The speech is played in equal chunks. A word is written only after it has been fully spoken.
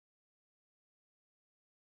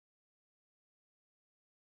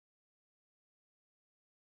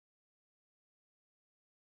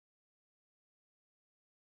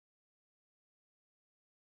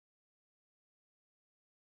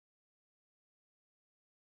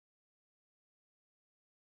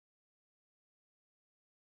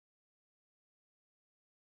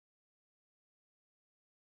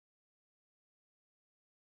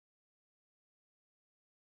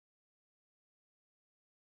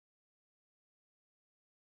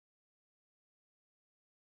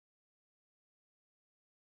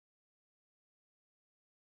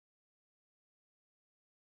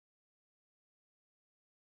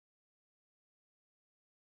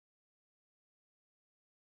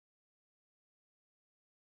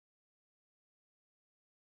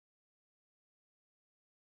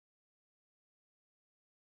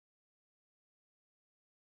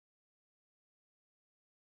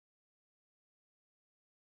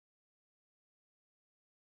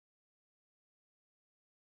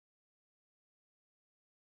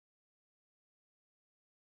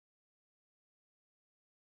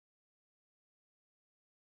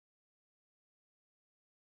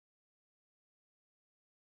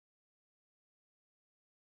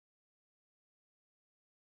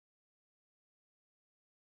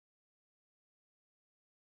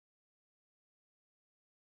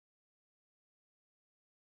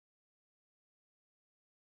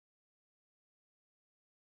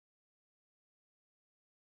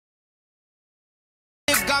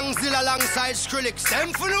Gangzilla alongside Skrillex,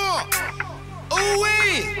 them for no. Ooh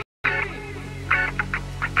wee.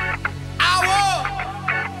 Ow.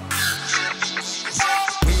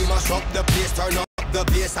 We must up the place, turn up the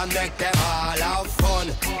bass and make them all have fun.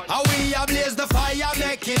 How we ablaze the fire,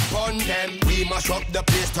 make it fun them. We mash up the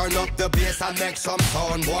place, turn up the bass and make some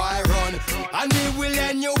sound, boy run. And we will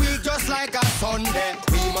end your week just like a Sunday.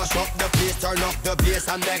 We mash up the place, turn up the bass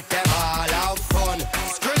and make them all have fun.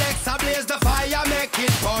 Skrillex ablaze the fire, make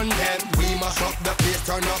it fun them. We mash up the place,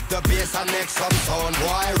 turn up the bass and make some sound,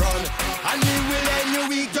 boy run. And we will end your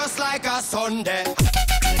week just like a Sunday.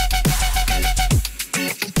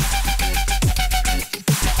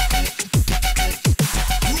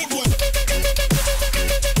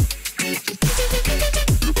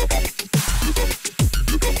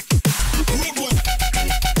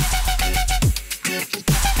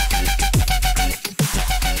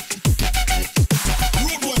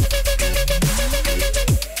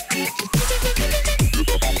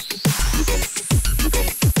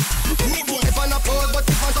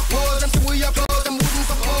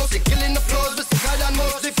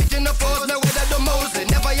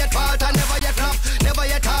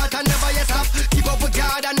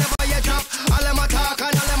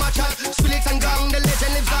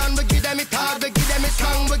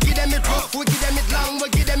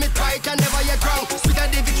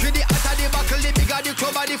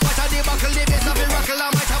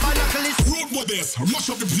 Mash up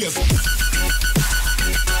the place.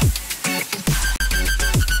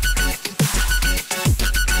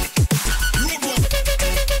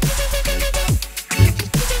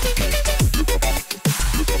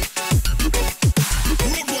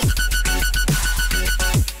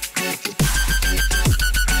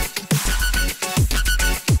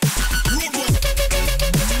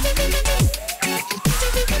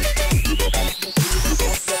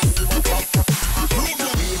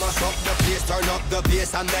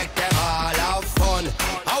 And make them all have fun.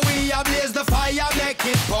 How we ablaze the fire, make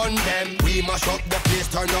it fun them. We mash up the place,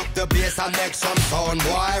 turn up the bass and make some sound,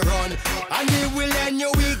 boy run. And we will end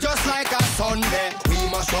your week just like a Sunday. We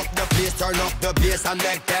mash up the place, turn up the bass and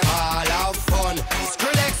make them all have fun.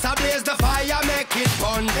 Skrillex ablaze the fire, make it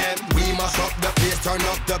fun them. We mash up the place, turn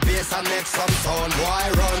up the bass and make some sound, boy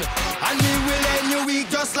run. And we will end your week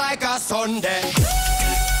just like a Sunday.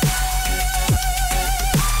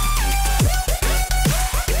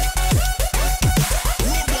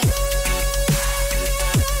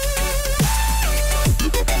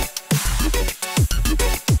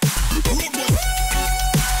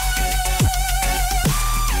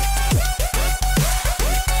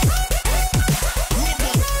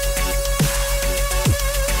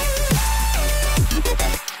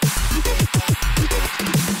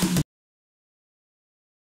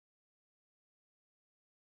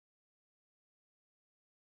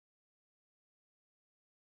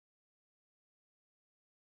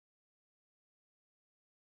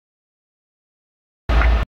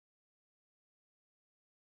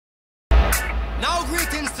 Now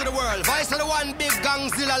greetings to the world. Vice of the one big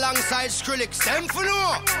Gangzilla alongside Skrillex. Them for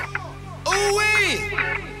no. Ooh wee.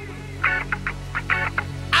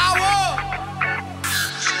 Ow.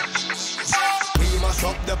 We mash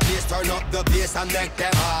up the place, turn up the bass and make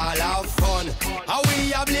them all have fun. How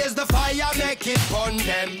we ablaze the fire, make it fun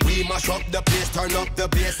them. We mash up the place, turn up the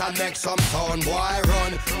bass and make some sound, boy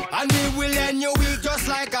run. And we will end your week just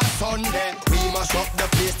like a Sunday. We mash up the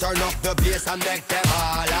place, turn up the bass and make them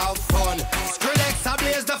all have fun. Skrillex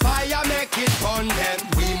ablaze the fire, make it fun them.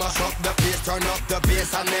 We mash up the place, turn up the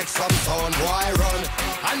bass and make some sound, boy run.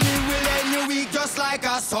 And we will end your week just like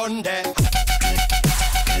a Sunday.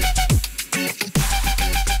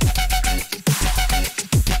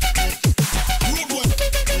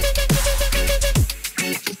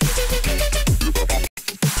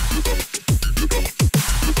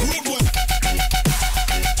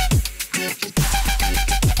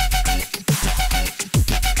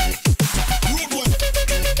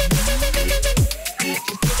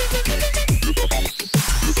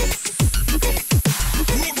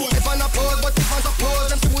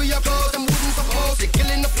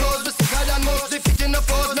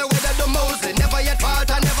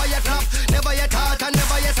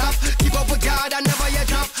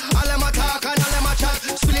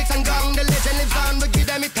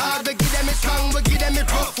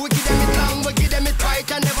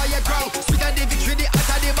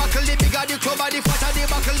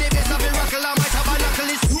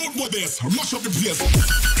 Mash up the place.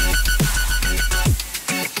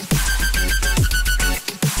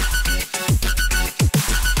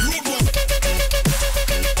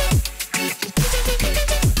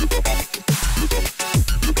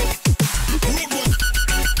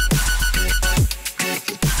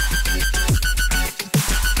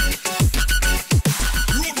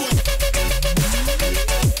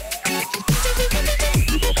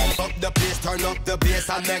 the bass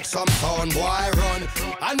and make some sound, boy, run.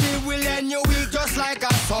 And we will end your week just like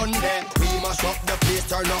a Sunday. We mash up the place,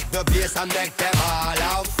 turn up the bass and make them all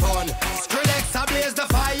have fun. Skrillex ablaze the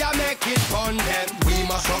fire, make it fun them. We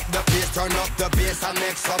mash up the place, turn up the bass and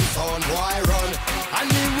make some sound, boy, run. And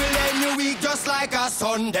we will end your week just like a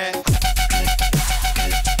Sunday.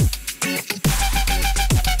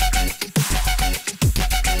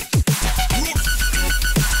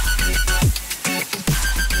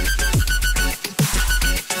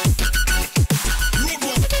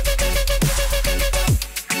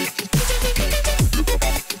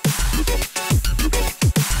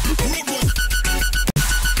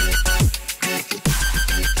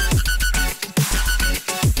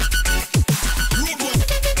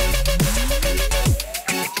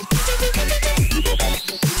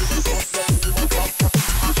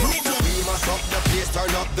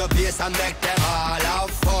 And make them all have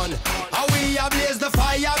fun. How we ablaze the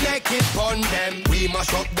fire, make it fun them. We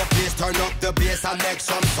mash up the place, turn up the bass and make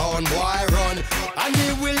some sound, boy, run. And we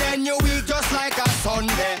will end your week just like a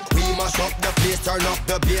Sunday. We mash up the place, turn up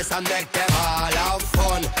the bass and make them all have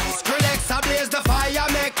fun. Skrillex ablaze the fire,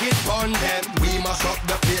 make it fun them. We mash up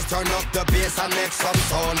the place, turn up the bass and make some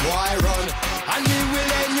sound, boy, run. And we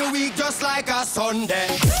will end your week just like a Sunday.